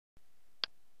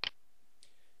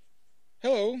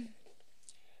Hello,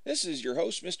 this is your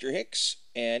host, Mr. Hicks,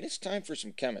 and it's time for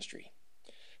some chemistry.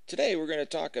 Today we're going to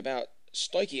talk about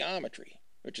stoichiometry,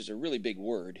 which is a really big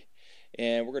word,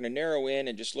 and we're going to narrow in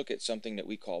and just look at something that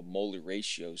we call molar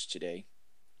ratios today.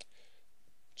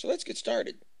 So let's get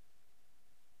started.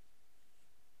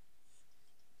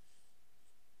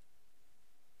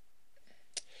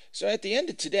 So at the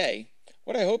end of today,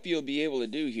 what I hope you'll be able to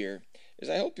do here is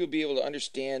I hope you'll be able to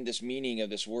understand this meaning of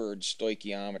this word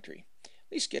stoichiometry,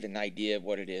 at least get an idea of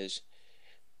what it is.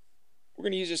 We're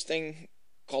going to use this thing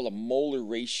called a molar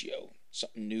ratio,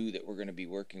 something new that we're going to be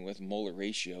working with, molar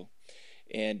ratio,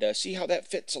 and see how that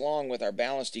fits along with our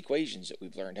balanced equations that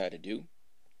we've learned how to do.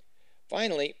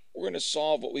 Finally, we're going to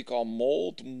solve what we call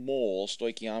mole-to-mole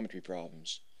stoichiometry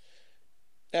problems.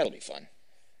 That'll be fun.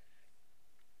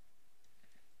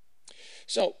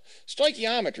 So,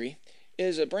 stoichiometry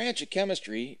is a branch of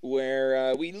chemistry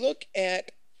where we look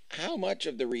at how much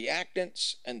of the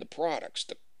reactants and the products,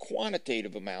 the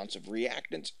quantitative amounts of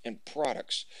reactants and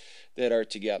products that are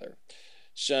together.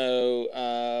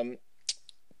 So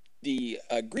the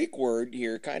Greek word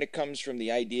here kind of comes from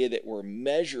the idea that we're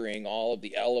measuring all of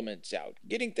the elements out,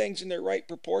 getting things in their right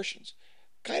proportions,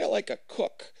 kind of like a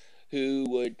cook who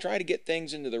would try to get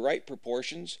things into the right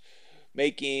proportions,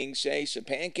 making, say, some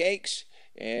pancakes,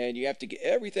 and you have to get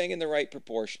everything in the right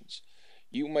proportions.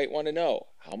 You might want to know,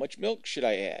 how much milk should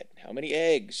I add? How many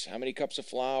eggs? How many cups of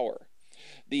flour?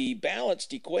 The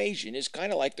balanced equation is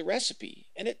kind of like the recipe,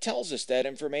 and it tells us that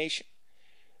information.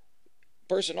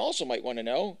 Person also might want to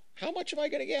know, how much am I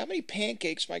going to get? How many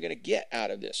pancakes am I going to get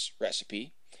out of this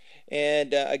recipe?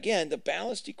 And again, the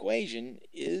balanced equation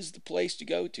is the place to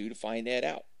go to find that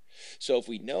out. So if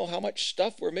we know how much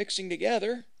stuff we're mixing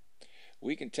together,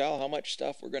 we can tell how much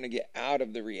stuff we're going to get out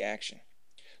of the reaction.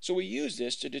 So we use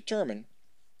this to determine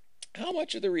how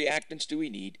much of the reactants do we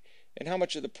need and how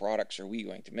much of the products are we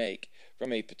going to make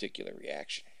from a particular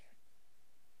reaction.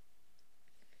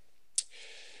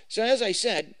 So as I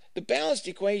said, the balanced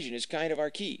equation is kind of our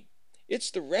key.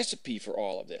 It's the recipe for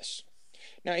all of this.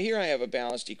 Now here I have a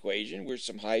balanced equation with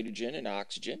some hydrogen and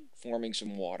oxygen forming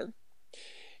some water.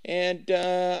 And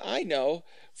I know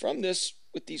from this,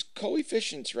 with these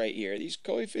coefficients right here, these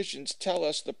coefficients tell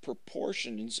us the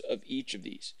proportions of each of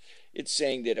these. It's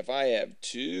saying that if I have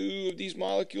 2 of these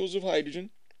molecules of hydrogen,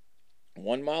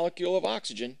 1 molecule of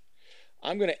oxygen,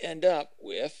 I'm going to end up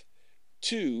with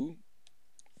 2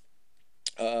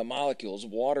 molecules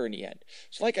of water in the end.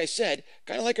 So like I said,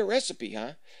 kind of like a recipe,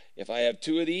 huh? If I have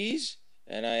 2 of these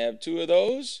and I have 2 of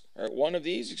those, or 1 of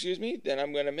these, excuse me, then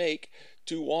I'm going to make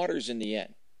 2 waters in the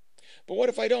end. But what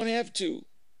if I don't have 2?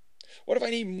 What if I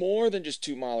need more than just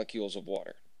 2 molecules of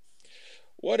water?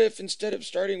 What if instead of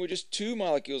starting with just 2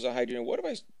 molecules of hydrogen, what if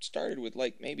I started with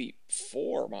like maybe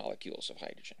 4 molecules of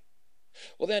hydrogen?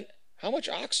 Well then, how much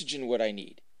oxygen would I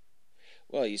need?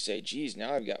 Well, you say, geez,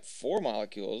 now I've got 4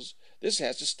 molecules. This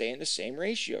has to stay in the same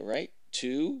ratio, right?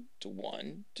 2 to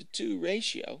 1 to 2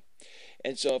 ratio.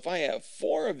 And so if I have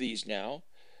 4 of these now,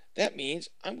 that means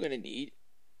I'm going to need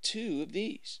 2 of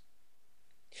these.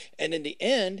 And in the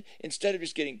end, instead of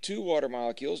just getting 2 water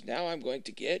molecules, now I'm going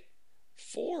to get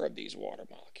 4 of these water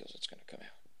molecules that's going to come out.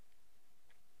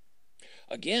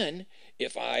 Again,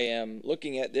 if I am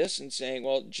looking at this and saying,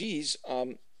 well, geez,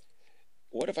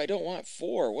 what if I don't want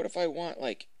 4? What if I want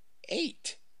like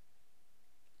 8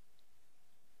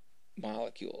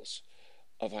 molecules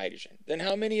of hydrogen? Then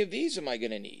how many of these am I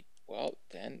going to need? Well,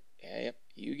 then, yep,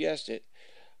 you guessed it.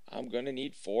 I'm going to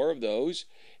need 4 of those.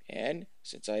 And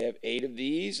since I have 8 of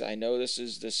these, I know this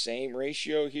is the same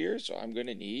ratio here, so I'm going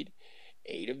to need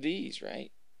 8 of these,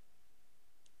 right?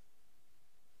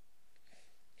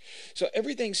 So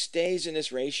everything stays in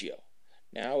this ratio.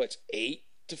 Now it's 8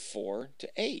 to 4 to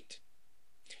 8.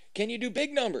 Can you do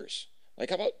big numbers? Like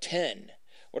how about 10?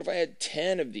 What if I had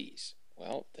 10 of these?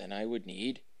 Well, then I would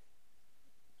need,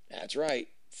 that's right,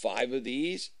 5 of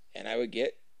these, and I would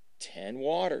get 10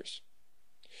 waters.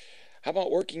 How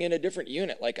about working in a different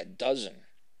unit, like a dozen?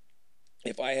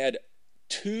 If I had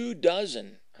 2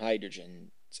 dozen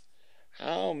hydrogens,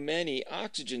 how many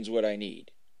oxygens would I need?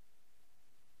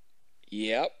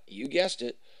 Yep, you guessed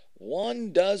it,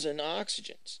 1 dozen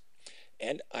oxygens.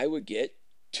 And I would get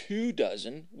 2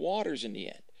 dozen waters in the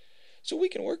end. So we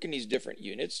can work in these different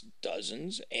units,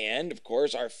 dozens, and of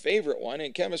course our favorite one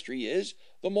in chemistry is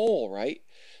the mole, right?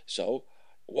 So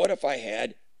what if I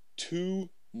had 2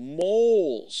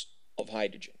 moles of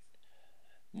hydrogen?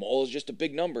 Mole is just a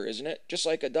big number, isn't it? Just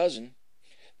like a dozen.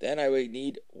 Then I would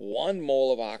need 1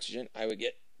 mole of oxygen. I would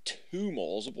get 2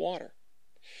 moles of water.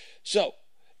 So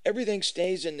everything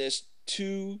stays in this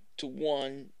 2 to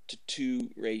 1 to 2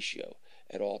 ratio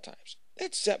at all times.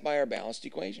 That's set by our balanced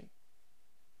equation.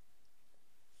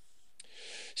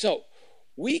 So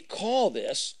we call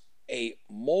this a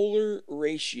molar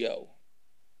ratio.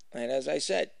 And as I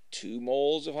said, 2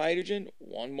 moles of hydrogen,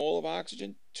 1 mole of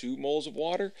oxygen, 2 moles of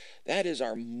water. That is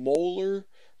our molar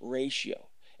ratio.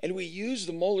 And we use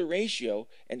the molar ratio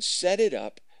and set it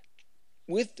up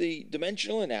with the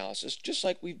dimensional analysis, just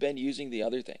like we've been using the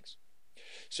other things.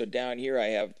 So down here I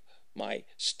have my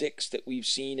sticks that we've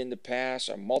seen in the past.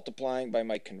 I'm multiplying by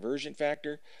my conversion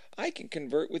factor. I can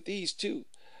convert with these too.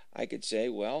 I could say,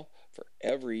 well, for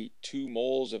every 2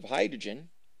 moles of hydrogen,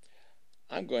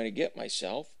 I'm going to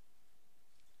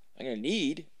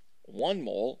need 1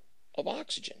 mole of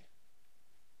oxygen.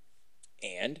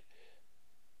 And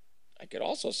I could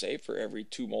also say for every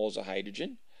 2 moles of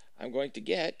hydrogen, I'm going to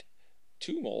get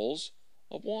 2 moles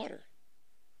of water.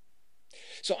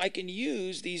 So I can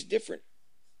use these different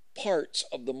parts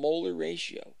of the molar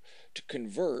ratio to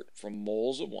convert from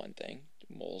moles of one thing to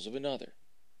moles of another.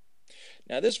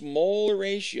 Now this molar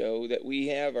ratio that we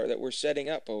have, or that we're setting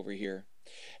up over here,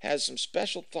 has some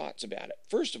special thoughts about it.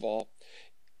 First of all,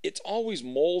 it's always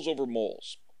moles over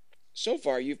moles. So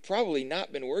far, you've probably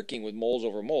not been working with moles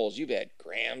over moles. You've had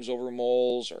grams over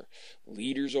moles, or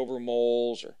liters over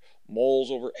moles, or moles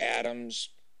over atoms,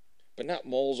 but not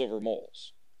moles over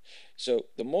moles. So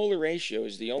the molar ratio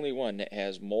is the only one that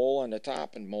has mole on the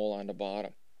top and mole on the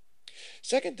bottom.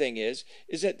 Second thing is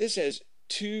that this has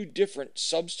 2 different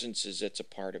substances that's a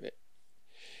part of it.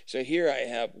 So here I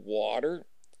have water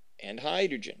and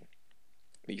hydrogen.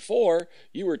 Before,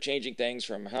 you were changing things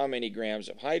from how many grams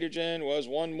of hydrogen was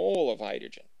 1 mole of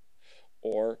hydrogen,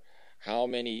 or how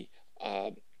many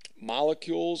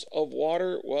molecules of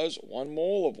water was 1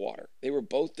 mole of water. They were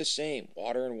both the same,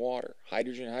 water and water,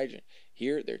 hydrogen and hydrogen.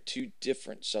 Here, they're 2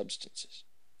 different substances.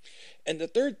 And the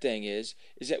third thing is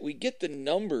that we get the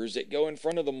numbers that go in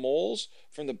front of the moles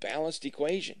from the balanced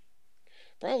equation.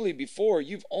 Probably before,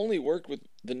 you've only worked with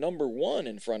the number 1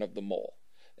 in front of the mole.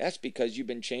 That's because you've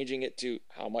been changing it to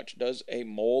how much does a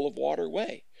mole of water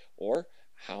weigh, or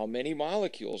how many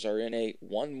molecules are in a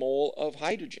 1 mole of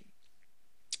hydrogen.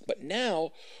 But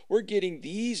now we're getting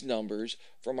these numbers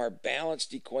from our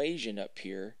balanced equation up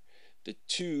here. The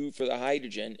 2 for the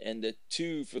hydrogen and the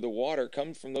 2 for the water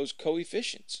come from those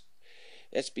coefficients.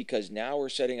 That's because now we're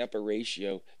setting up a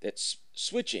ratio that's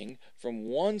switching from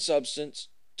one substance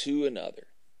to another.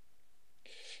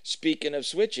 Speaking of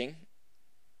switching,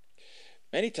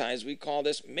 many times we call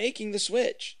this making the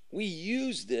switch. We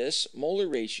use this molar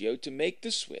ratio to make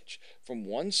the switch from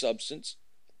one substance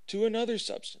to another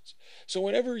substance. So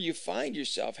whenever you find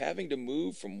yourself having to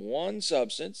move from one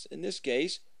substance, in this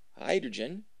case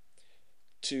hydrogen,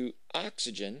 to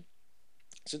oxygen,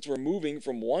 since we're moving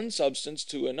from one substance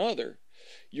to another,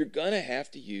 you're going to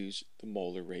have to use the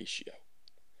molar ratio.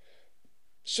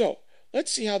 So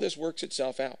let's see how this works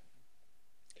itself out.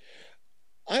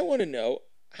 I want to know,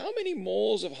 how many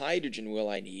moles of hydrogen will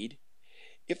I need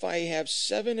if I have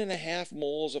 7.5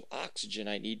 moles of oxygen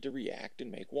I need to react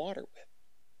and make water with?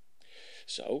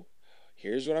 So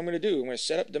here's what I'm going to do. I'm going to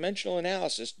set up dimensional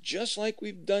analysis just like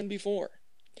we've done before.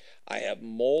 I have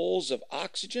moles of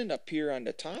oxygen up here on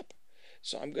the top,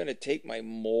 so I'm going to take my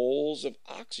moles of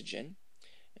oxygen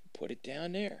and put it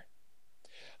down there.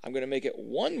 I'm going to make it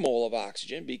 1 mole of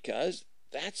oxygen because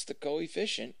that's the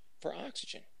coefficient for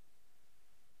oxygen.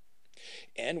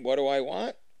 And what do I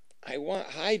want? I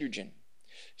want hydrogen.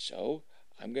 So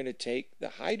I'm going to take the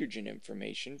hydrogen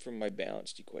information from my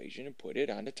balanced equation and put it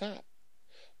on the top.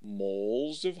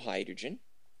 Moles of hydrogen,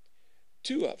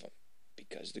 2 of them,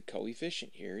 because the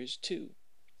coefficient here is 2.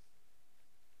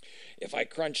 If I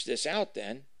crunch this out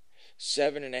then,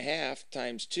 7.5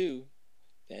 times 2,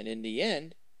 then in the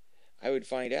end, I would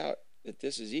find out that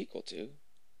this is equal to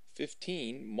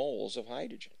 15 moles of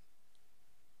hydrogen.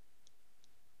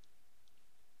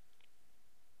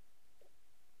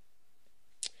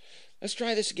 Let's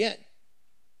try this again.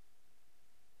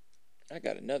 I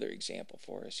got another example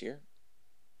for us here.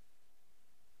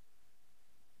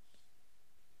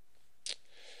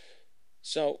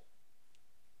 So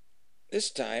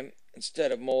this time,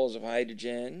 instead of moles of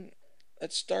hydrogen,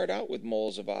 let's start out with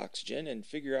moles of oxygen and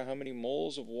figure out how many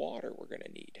moles of water we're going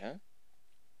to need, huh?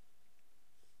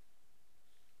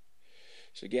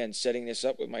 So again, setting this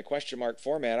up with my question mark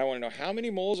format, I want to know how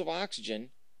many moles of oxygen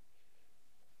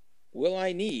will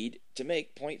I need to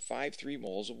make 0.53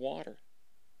 moles of water.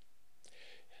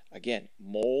 Again,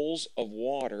 moles of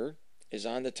water is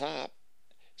on the top,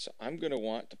 so I'm going to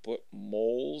want to put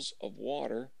moles of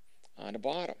water on the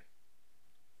bottom.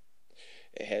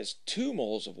 It has 2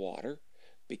 moles of water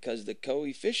because the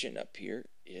coefficient up here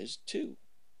is 2.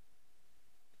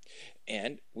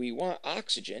 And we want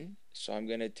oxygen, so I'm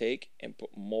going to take and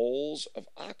put moles of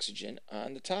oxygen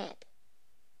on the top.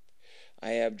 I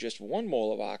have just 1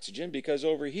 mole of oxygen because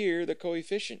over here the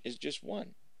coefficient is just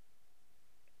 1.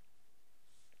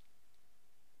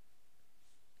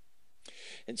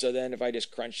 And so then if I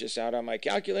just crunch this out on my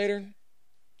calculator,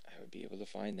 I would be able to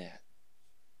find that.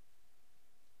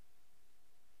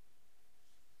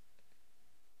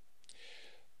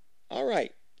 All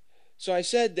right, so I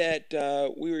said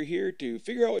that we were here to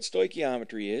figure out what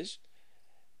stoichiometry is,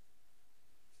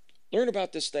 learn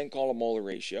about this thing called a molar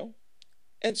ratio,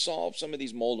 and solve some of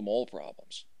these mole-to-mole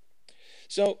problems.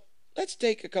 So let's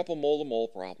take a couple mole-to-mole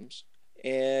problems,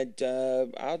 and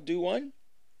I'll do one,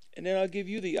 and then I'll give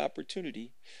you the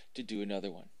opportunity to do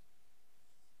another one.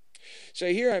 So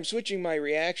here I'm switching my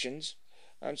reactions.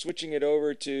 I'm switching it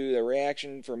over to the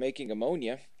reaction for making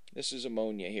ammonia. This is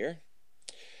ammonia here.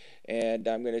 And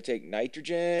I'm going to take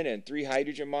nitrogen and 3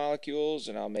 hydrogen molecules,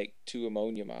 and I'll make 2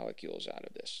 ammonia molecules out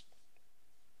of this.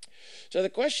 So the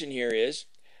question here is,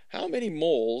 how many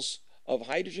moles of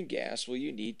hydrogen gas will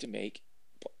you need to make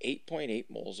 8.8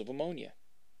 moles of ammonia?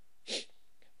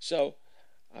 So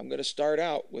I'm going to start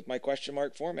out with my question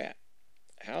mark format.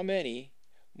 How many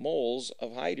moles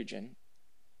of hydrogen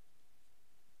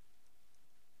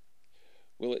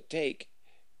will it take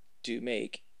to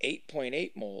make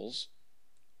 8.8 moles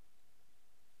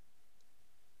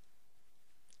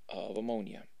of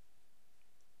ammonia?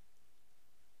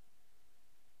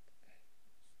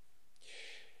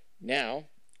 Now,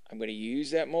 I'm going to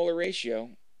use that molar ratio,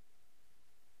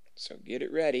 so get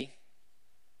it ready.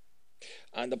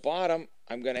 On the bottom,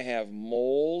 I'm going to have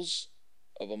moles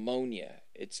of ammonia.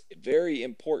 It's very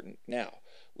important. Now,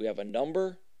 we have a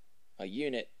number, a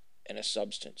unit, and a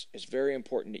substance. It's very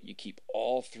important that you keep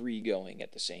all 3 going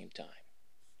at the same time.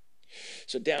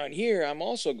 So down here, I'm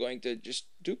also going to just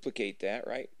duplicate that,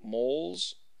 right?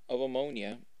 Moles of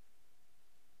ammonia.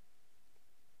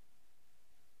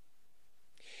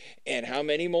 And how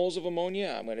many moles of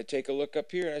ammonia? I'm going to take a look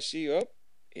up here and I see, oh,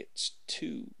 it's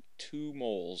 2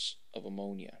 moles of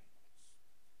ammonia.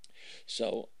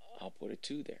 So I'll put a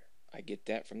 2 there. I get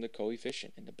that from the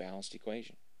coefficient in the balanced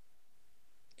equation.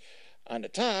 On the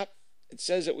top, it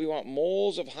says that we want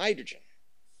moles of hydrogen.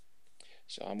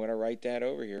 So I'm going to write that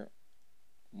over here.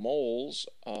 Moles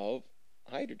of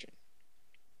hydrogen.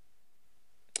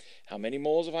 How many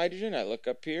moles of hydrogen? I look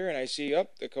up here and I see, oh,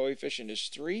 the coefficient is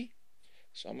 3.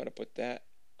 So I'm going to put that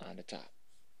on the top.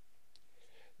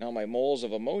 Now my moles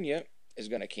of ammonia is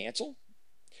going to cancel,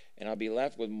 and I'll be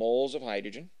left with moles of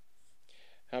hydrogen.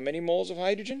 How many moles of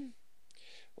hydrogen?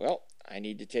 Well, I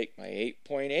need to take my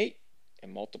 8.8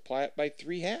 and multiply it by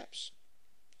 3/2.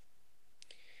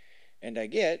 And I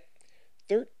get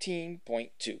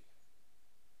 13.2.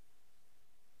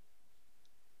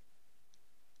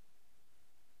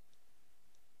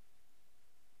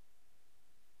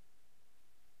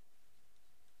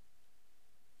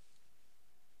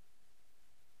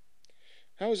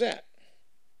 How was that?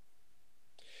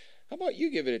 How about you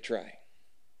give it a try?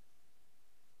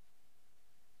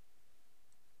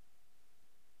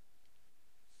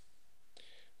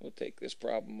 We'll take this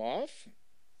problem off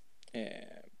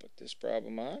and put this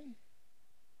problem on.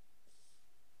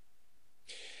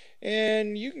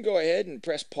 And you can go ahead and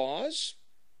press pause,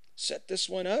 set this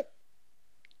one up,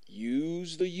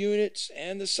 use the units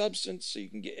and the substance so you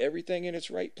can get everything in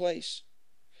its right place.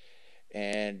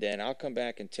 And then I'll come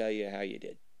back and tell you how you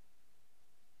did.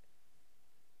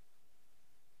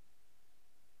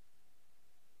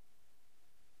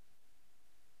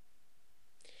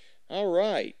 All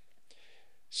right.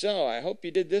 So I hope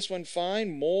you did this one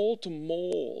fine. Mole to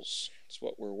moles. That's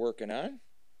what we're working on.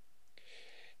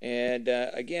 And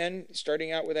again,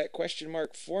 starting out with that question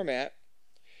mark format,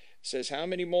 it says how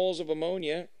many moles of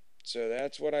ammonia. So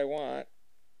that's what I want.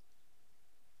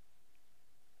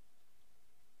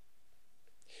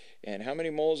 And how many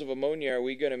moles of ammonia are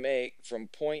we going to make from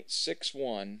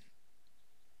 0.61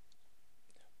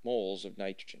 moles of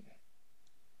nitrogen?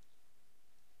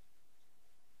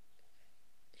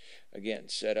 Again,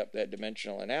 set up that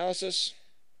dimensional analysis.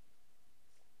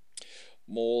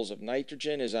 Moles of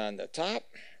nitrogen is on the top.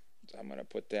 So I'm going to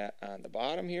put that on the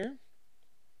bottom here.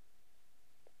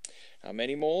 How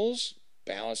many moles?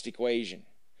 Balanced equation.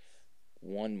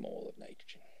 1 mole of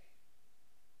nitrogen.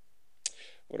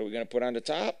 What are we going to put on the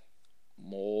top?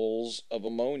 Moles of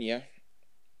ammonia.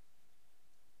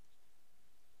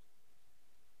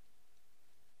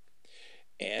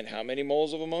 And how many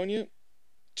moles of ammonia?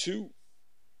 2.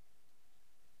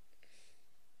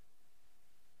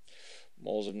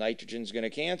 Moles of nitrogen is going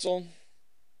to cancel.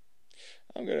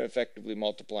 I'm going to effectively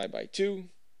multiply by 2.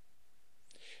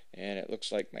 And it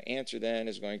looks like my answer then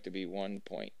is going to be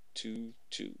 1.22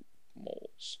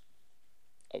 moles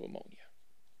of ammonia.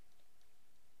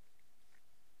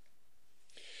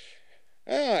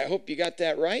 I hope you got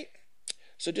that right.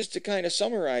 So just to kind of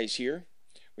summarize here,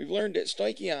 we've learned that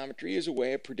stoichiometry is a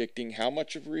way of predicting how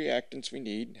much of reactants we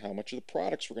need, how much of the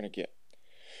products we're going to get.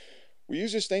 We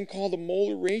use this thing called the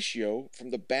molar ratio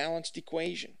from the balanced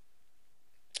equation.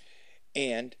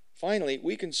 And finally,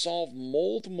 we can solve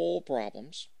mole-to-mole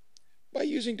problems by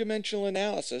using dimensional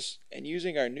analysis and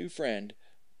using our new friend,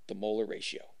 the molar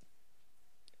ratio.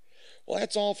 Well,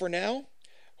 that's all for now.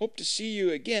 Hope to see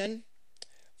you again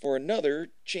for another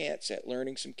chance at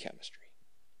learning some chemistry.